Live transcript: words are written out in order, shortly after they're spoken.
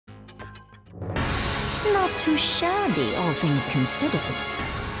Not too shabby, all things considered.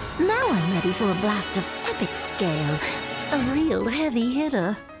 Now I'm ready for a blast of epic scale. A real heavy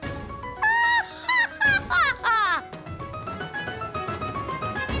hitter.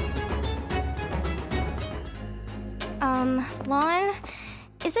 Lon?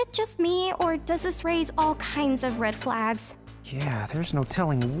 Is it just me, or does this raise all kinds of red flags? Yeah, there's no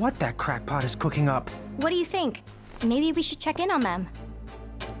telling what that crackpot is cooking up. What do you think? Maybe we should check in on them.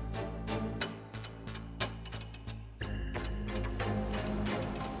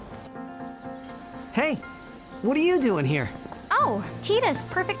 Hey, what are you doing here? Oh, Titus,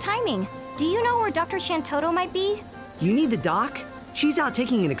 perfect timing. Do you know where Dr. Shantoto might be? You need the doc? She's out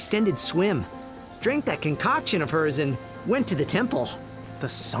taking an extended swim. Drank that concoction of hers and went to the temple. The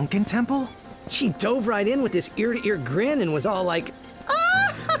sunken temple? She dove right in with this ear-to-ear grin and was all like,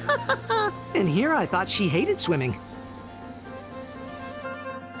 ah! And here I thought she hated swimming.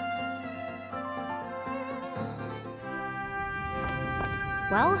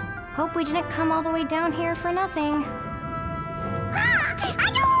 Well, hope we didn't come all the way down here for nothing.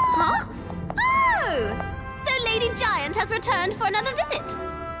 Huh? Oh! So Lady Giant has returned for another visit.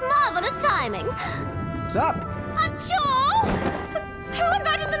 Marvelous timing. What's up? Achoo! Who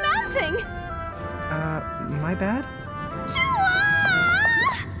invited the man thing? My bad? Chua!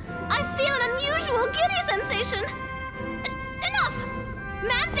 I feel an unusual giddy sensation. Enough!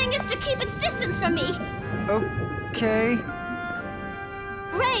 Man thing is to keep its distance from me. Okay.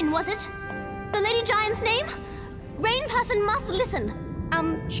 Rain, was it? The Lady Giant's name? Rain person must listen.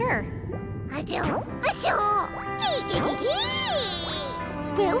 Sure.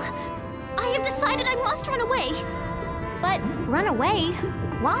 Will, I have decided I must run away. But run away?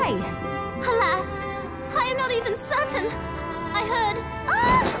 Why? Alas, I am not even certain. I heard,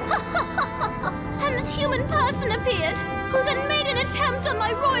 and this human person appeared, who then made an attempt on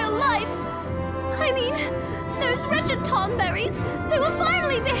my royal life. I mean, those wretched Tomberries, they were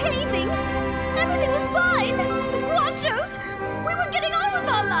finally behaving. Everything was fine. The Quachos, we were getting on with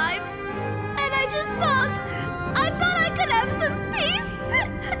our lives. And I just thought I could have some peace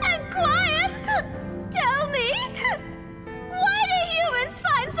and quiet. Tell me, why do humans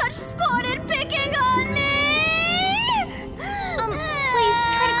find such sport in picking on me? Please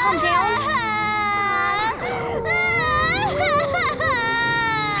try to calm down.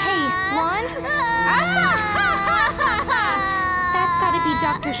 Hey, Lon? That's gotta be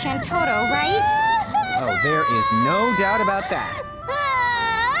Dr. Shantoto, right? Oh, there is no doubt about that.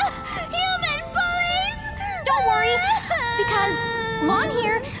 Human bullies! Don't worry, because Lon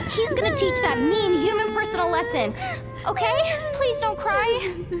here, he's gonna teach that mean human person a lesson. Okay? Please don't cry.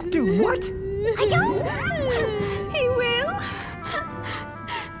 Dude, what? I don't. He will.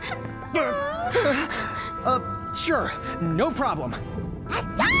 Sure, no problem.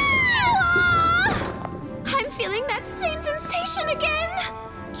 I'm feeling that same sensation again.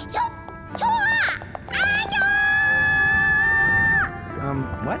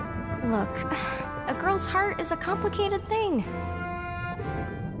 What? Look, a girl's heart is a complicated thing.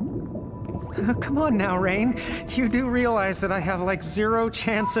 Come on now, Rain. You do realize that I have like 0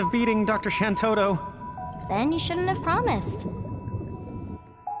 chance of beating Dr. Shantoto. Then you shouldn't have promised.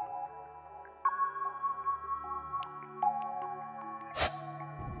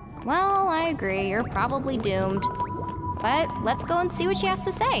 Well, I agree, you're probably doomed. But let's go and see what she has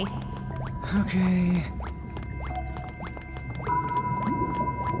to say. Okay.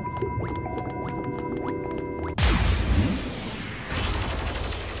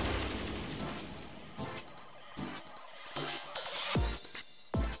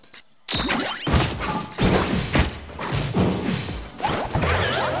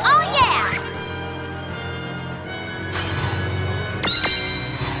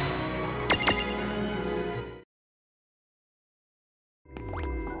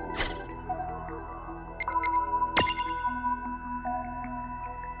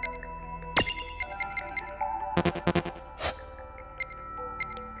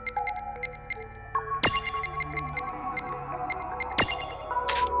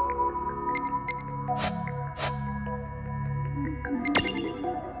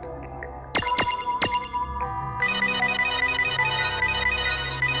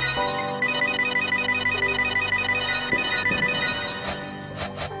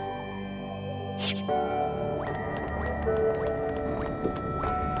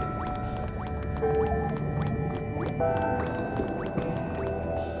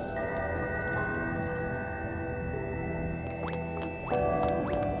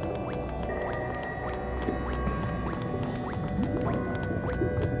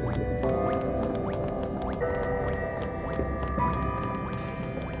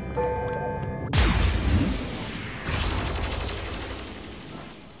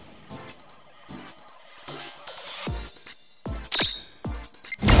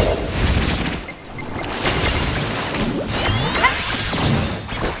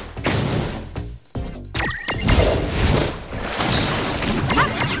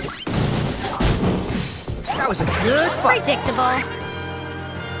 Good fight. Predictable.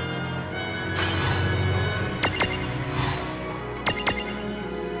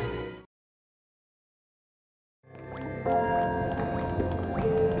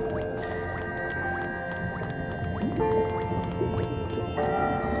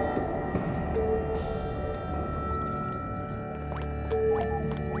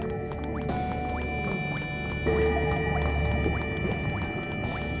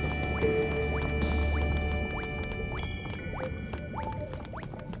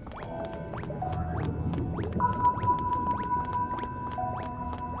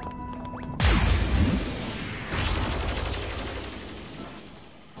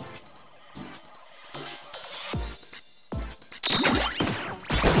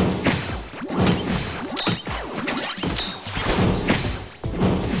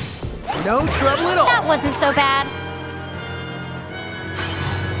 No trouble at all. That wasn't so bad.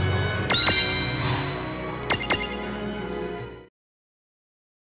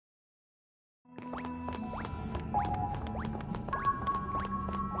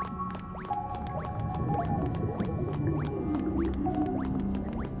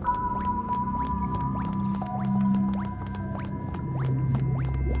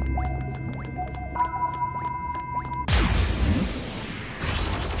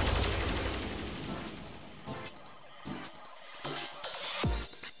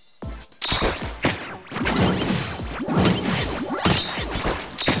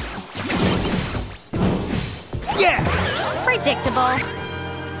 Predictable.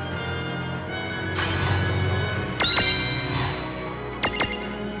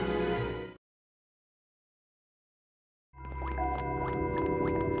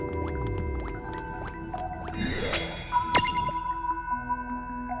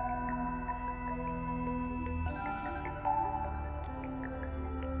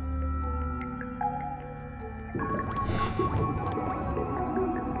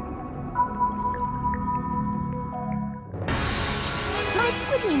 My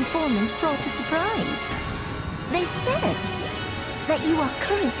squiddy informants brought a surprise. They said that you are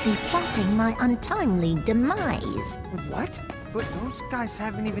currently plotting my untimely demise. What? But those guys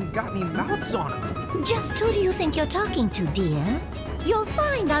haven't even got any mouths on them. Just who do you think you're talking to, dear? You'll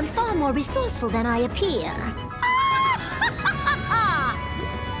find I'm far more resourceful than I appear.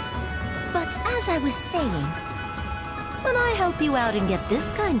 But as I was saying, when I help you out and get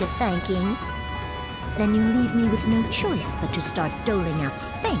this kind of thanking, then you leave me with no choice but to start doling out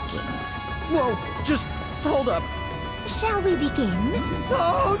spankings. Whoa, just hold up. Shall we begin?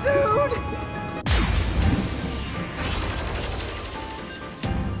 Oh, dude!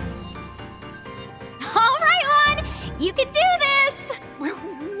 All right, Lon! You can do this!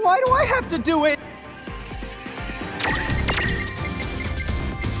 Why do I have to do it?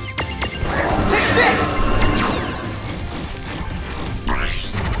 Take this!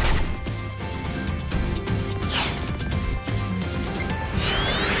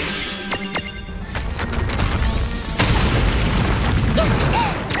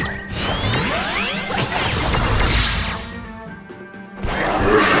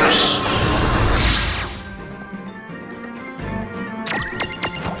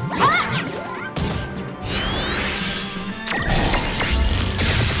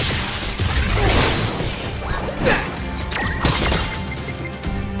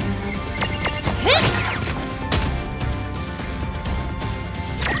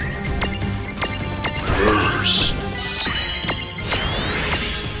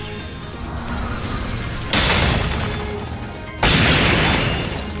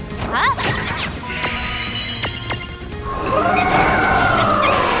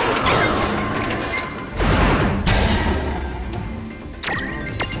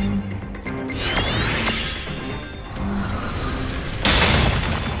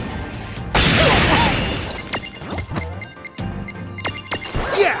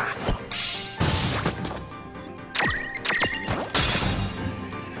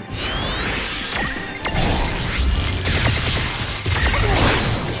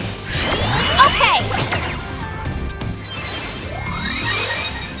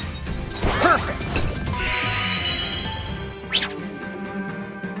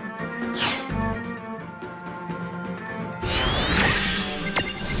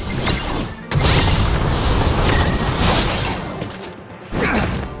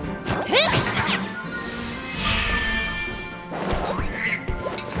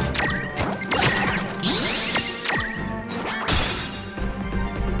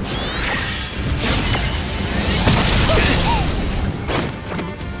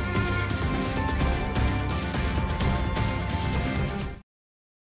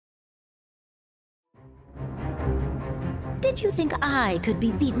 Did you think I could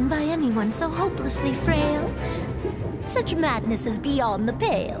be beaten by anyone so hopelessly frail? Such madness is beyond the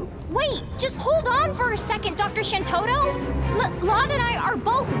pale. Wait, just hold on for a second, Dr. Shantoto. Lon and I are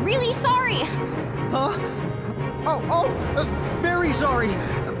both really sorry. Huh? Very sorry.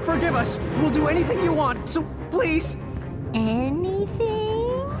 Forgive us. We'll do anything you want, so please.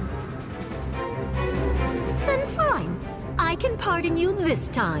 Anything? Then fine. I can pardon you this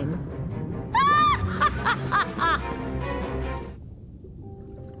time.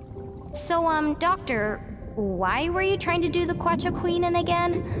 So, Doctor, why were you trying to do the Quacho Queen in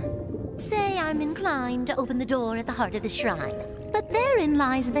again? Say I'm inclined to open the door at the heart of the shrine. But therein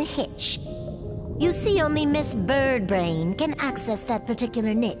lies the hitch. You see, only Miss Birdbrain can access that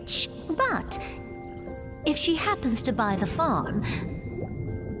particular niche. But if she happens to buy the farm,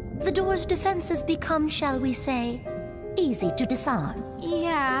 the door's defenses become, shall we say, easy to disarm.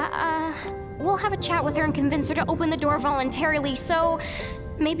 Yeah, we'll have a chat with her and convince her to open the door voluntarily, so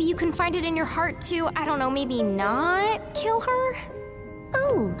maybe you can find it in your heart to, I don't know, maybe not kill her?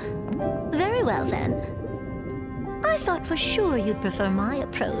 Oh, very well then. I thought for sure you'd prefer my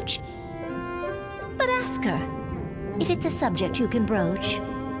approach. But ask her, if it's a subject you can broach.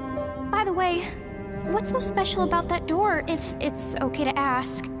 By the way, what's so special about that door, if it's okay to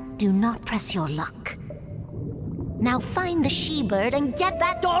ask? Do not press your luck. Now find the she-bird and get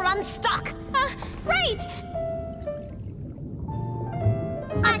that door unstuck! Right!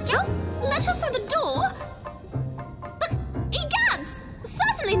 Quacho? Let her through the door? But, egads!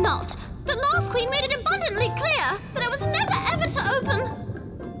 Certainly not! The last queen made it abundantly clear that I was never ever to open.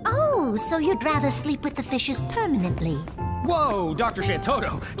 Oh, so you'd rather sleep with the fishes permanently? Whoa, Dr.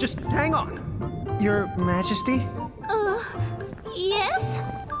 Shantoto, just hang on. Your Majesty? Yes?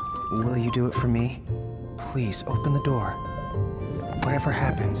 Will you do it for me? Please, open the door. Whatever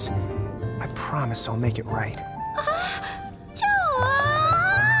happens, I promise I'll make it right.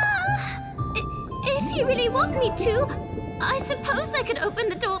 If you really want me to, I suppose I could open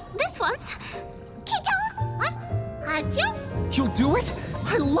the door this once. You'll do it?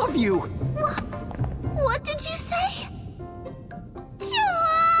 I love you! What did you say?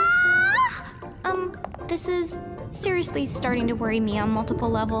 This is seriously starting to worry me on multiple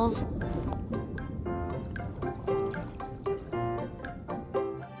levels.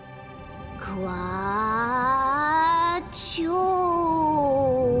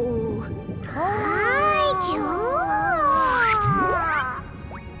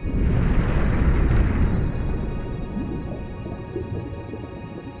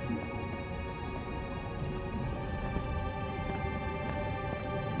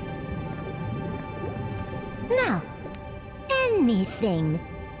 Now, anything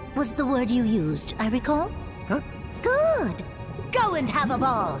was the word you used, I recall? Huh? Good! Go and have a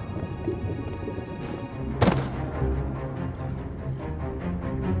ball!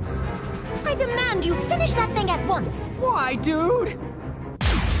 I demand you finish that thing at once! Why, dude?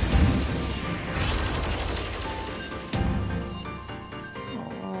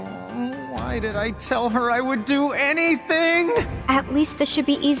 Why did I tell her I would do anything? At least this should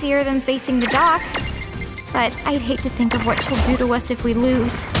be easier than facing the doc. But I'd hate to think of what she'll do to us if we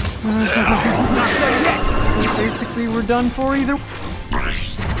lose. Not done yet! So basically we're done for either...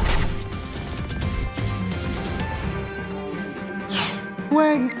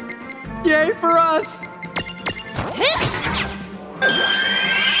 way! Yay for us!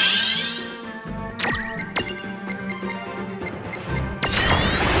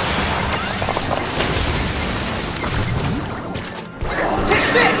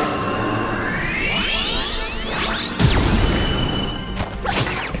 Take this!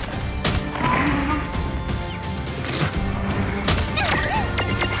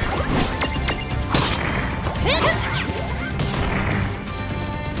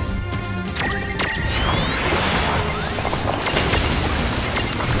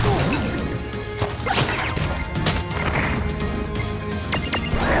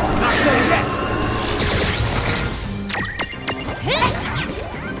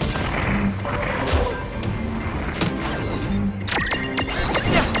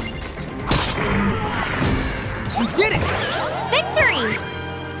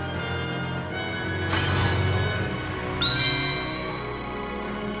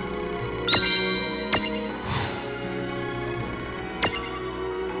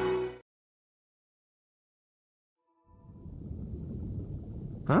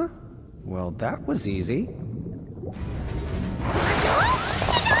 Huh? Well, that was easy.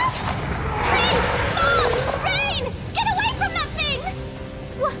 Rain! Get away from that thing!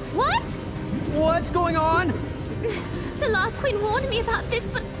 What? What's going on? The last queen warned me about this,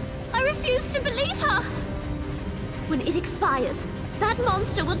 but I refused to believe her. When it expires, that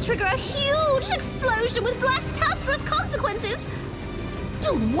monster will trigger a huge explosion with blastasterous consequences!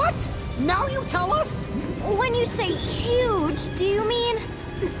 Dude, what? Now you tell us? When you say huge, do you mean?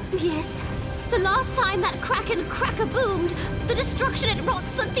 Yes. The last time that Kraken cracker boomed, the destruction it wrought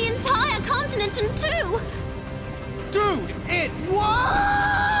split the entire continent in two! Dude, it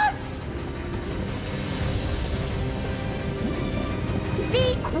what?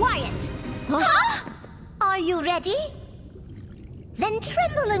 Be quiet! Huh? Are you ready? Then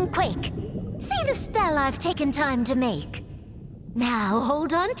tremble and quake. See the spell I've taken time to make. Now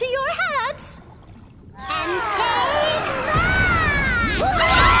hold on to your hats. And take that!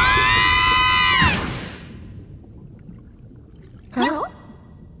 Huh?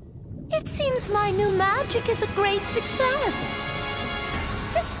 It seems my new magic is a great success.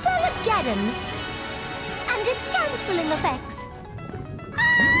 Dispel Again and its canceling effects.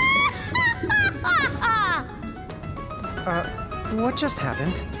 What just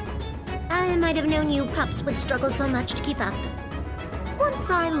happened? I might have known you pups would struggle so much to keep up. Once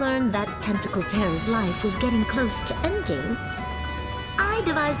I learned that Tentacle Terror's life was getting close to ending, I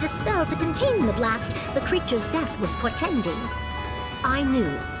devised a spell to contain the blast the creature's death was portending. I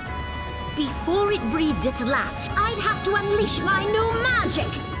knew, before it breathed its last, I'd have to unleash my new magic!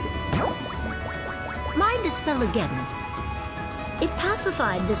 My Dispel Again. It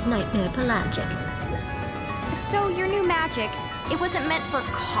pacified this nightmare pelagic. So your new magic, it wasn't meant for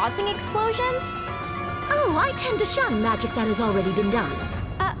causing explosions? Oh, I tend to shun magic that has already been done.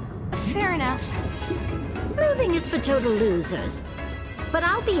 Fair enough. Moving is for total losers. But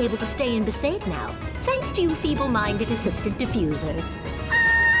I'll be able to stay in Besaid now, thanks to you feeble-minded assisted diffusers.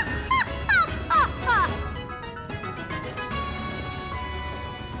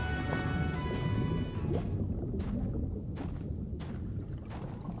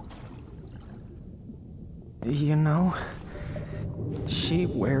 You know, she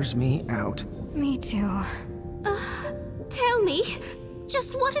wears me out. Me too. Tell me,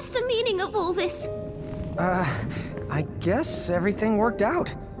 just what is the meaning of all this? I guess everything worked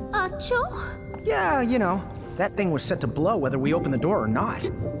out. Acho? Yeah, you know, that thing was set to blow whether we open the door or not.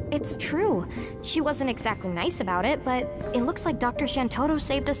 It's true. She wasn't exactly nice about it, but it looks like Dr. Shantoto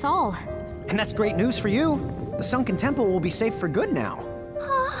saved us all. And that's great news for you. The Sunken Temple will be safe for good now.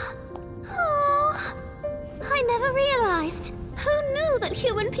 I never realized. Who knew that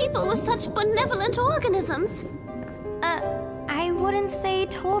human people were such benevolent organisms? I wouldn't say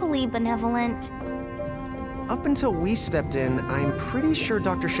totally benevolent. Up until we stepped in, I'm pretty sure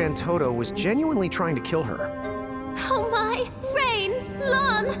Dr. Shantoto was genuinely trying to kill her. Oh my, Rain,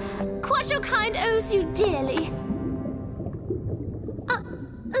 Lan, Quacho kind owes you dearly.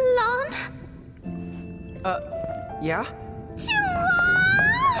 Lan? Yeah?